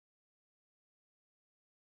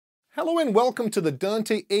Hello and welcome to the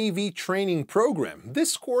Dante AV training program.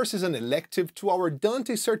 This course is an elective to our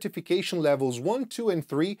Dante certification levels 1, 2, and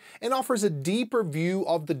 3 and offers a deeper view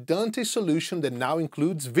of the Dante solution that now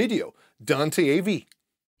includes video, Dante AV.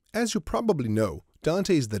 As you probably know,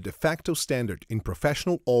 Dante is the de facto standard in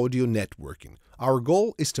professional audio networking. Our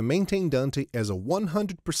goal is to maintain Dante as a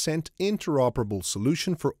 100% interoperable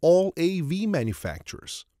solution for all AV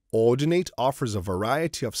manufacturers. Audinate offers a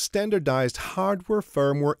variety of standardized hardware,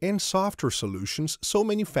 firmware, and software solutions so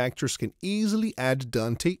manufacturers can easily add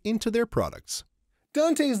Dante into their products.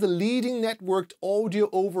 Dante is the leading networked audio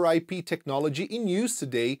over IP technology in use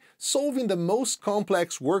today, solving the most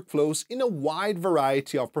complex workflows in a wide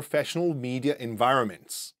variety of professional media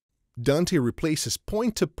environments. Dante replaces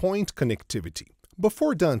point-to-point connectivity.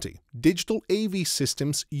 Before Dante, digital AV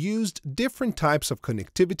systems used different types of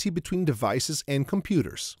connectivity between devices and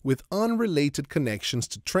computers, with unrelated connections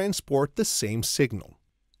to transport the same signal.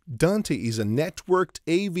 Dante is a networked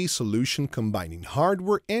AV solution combining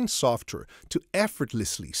hardware and software to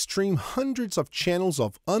effortlessly stream hundreds of channels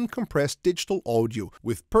of uncompressed digital audio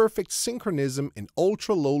with perfect synchronism and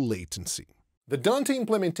ultra-low latency. The Dante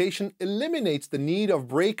implementation eliminates the need of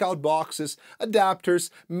breakout boxes, adapters,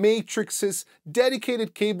 matrices,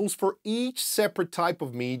 dedicated cables for each separate type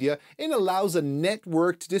of media, and allows a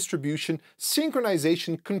networked distribution,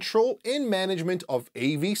 synchronization, control, and management of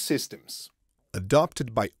AV systems.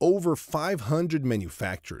 Adopted by over 500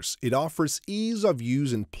 manufacturers, it offers ease of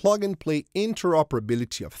use and plug-and-play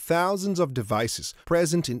interoperability of thousands of devices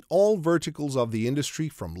present in all verticals of the industry,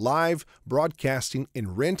 from live, broadcasting,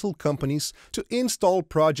 and rental companies to install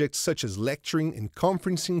projects such as lecturing and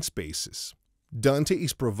conferencing spaces. Dante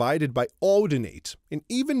is provided by Audinate, and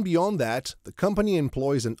even beyond that, the company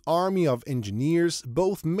employs an army of engineers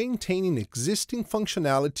both maintaining existing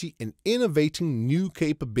functionality and innovating new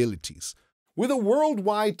capabilities. With a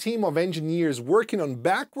worldwide team of engineers working on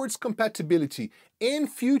backwards compatibility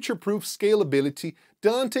and future-proof scalability,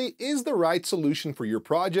 Dante is the right solution for your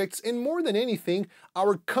projects and, more than anything,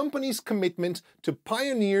 our company's commitment to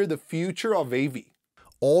pioneer the future of AV.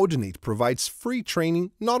 Audinate provides free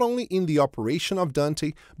training not only in the operation of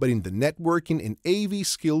Dante, but in the networking and AV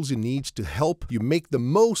skills you need to help you make the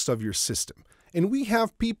most of your system. And we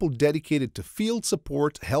have people dedicated to field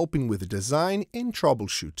support helping with design and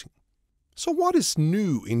troubleshooting. So what is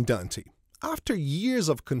new in Dante? After years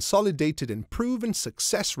of consolidated and proven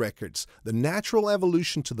success records, the natural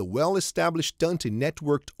evolution to the well-established Dante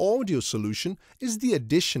networked audio solution is the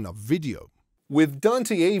addition of video. With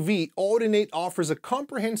Dante AV, Audinate offers a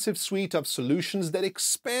comprehensive suite of solutions that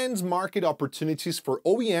expands market opportunities for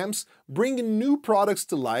OEMs, bringing new products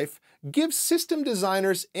to life, gives system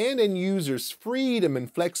designers and end users freedom and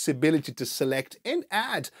flexibility to select and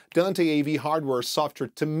add Dante AV hardware or software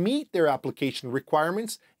to meet their application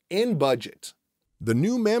requirements and budget. The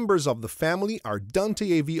new members of the family are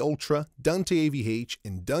Dante AV Ultra, Dante AV-H,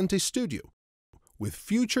 and Dante Studio. With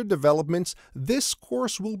future developments, this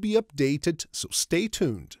course will be updated, so stay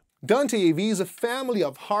tuned. Dante AV is a family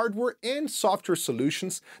of hardware and software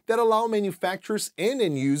solutions that allow manufacturers and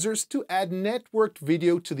end users to add networked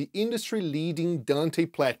video to the industry-leading Dante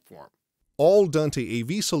platform. All Dante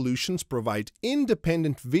AV solutions provide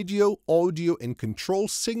independent video, audio, and control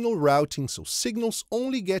signal routing so signals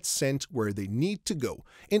only get sent where they need to go,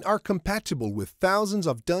 and are compatible with thousands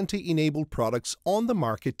of Dante-enabled products on the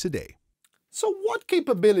market today. So what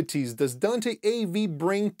capabilities does Dante AV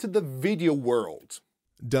bring to the video world?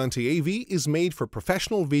 Dante AV is made for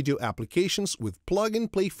professional video applications with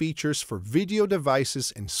plug-and-play features for video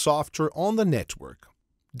devices and software on the network.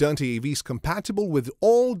 Dante AV is compatible with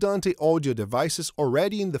all Dante audio devices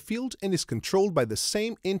already in the field and is controlled by the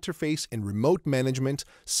same interface and remote management,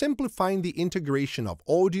 simplifying the integration of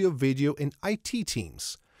audio, video, and IT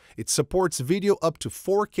teams. It supports video up to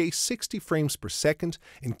 4K 60 frames per second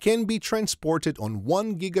and can be transported on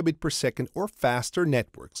 1 gigabit per second or faster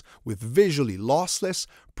networks with visually lossless,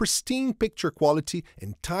 pristine picture quality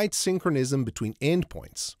and tight synchronism between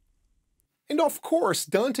endpoints. And of course,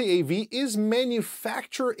 Dante AV is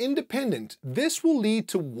manufacturer independent. This will lead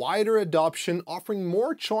to wider adoption, offering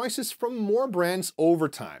more choices from more brands over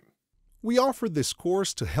time. We offer this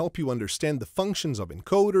course to help you understand the functions of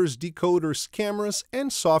encoders, decoders, cameras,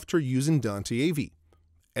 and software using Dante AV.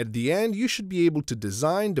 At the end, you should be able to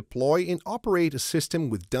design, deploy, and operate a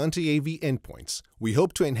system with Dante AV endpoints. We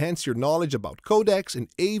hope to enhance your knowledge about codecs and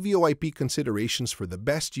AVOIP considerations for the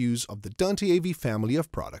best use of the Dante AV family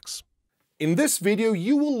of products. In this video,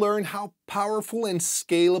 you will learn how powerful and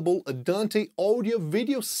scalable a Dante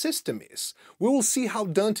audio-video system is. We will see how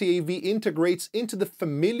Dante AV integrates into the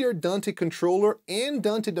familiar Dante controller and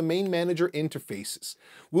Dante Domain Manager interfaces.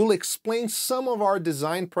 We'll explain some of our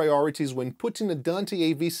design priorities when putting a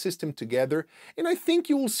Dante AV system together, and I think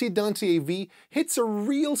you will see Dante AV hits a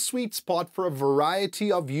real sweet spot for a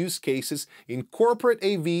variety of use cases in corporate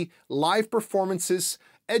AV, live performances,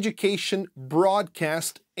 education,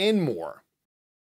 broadcast, and more.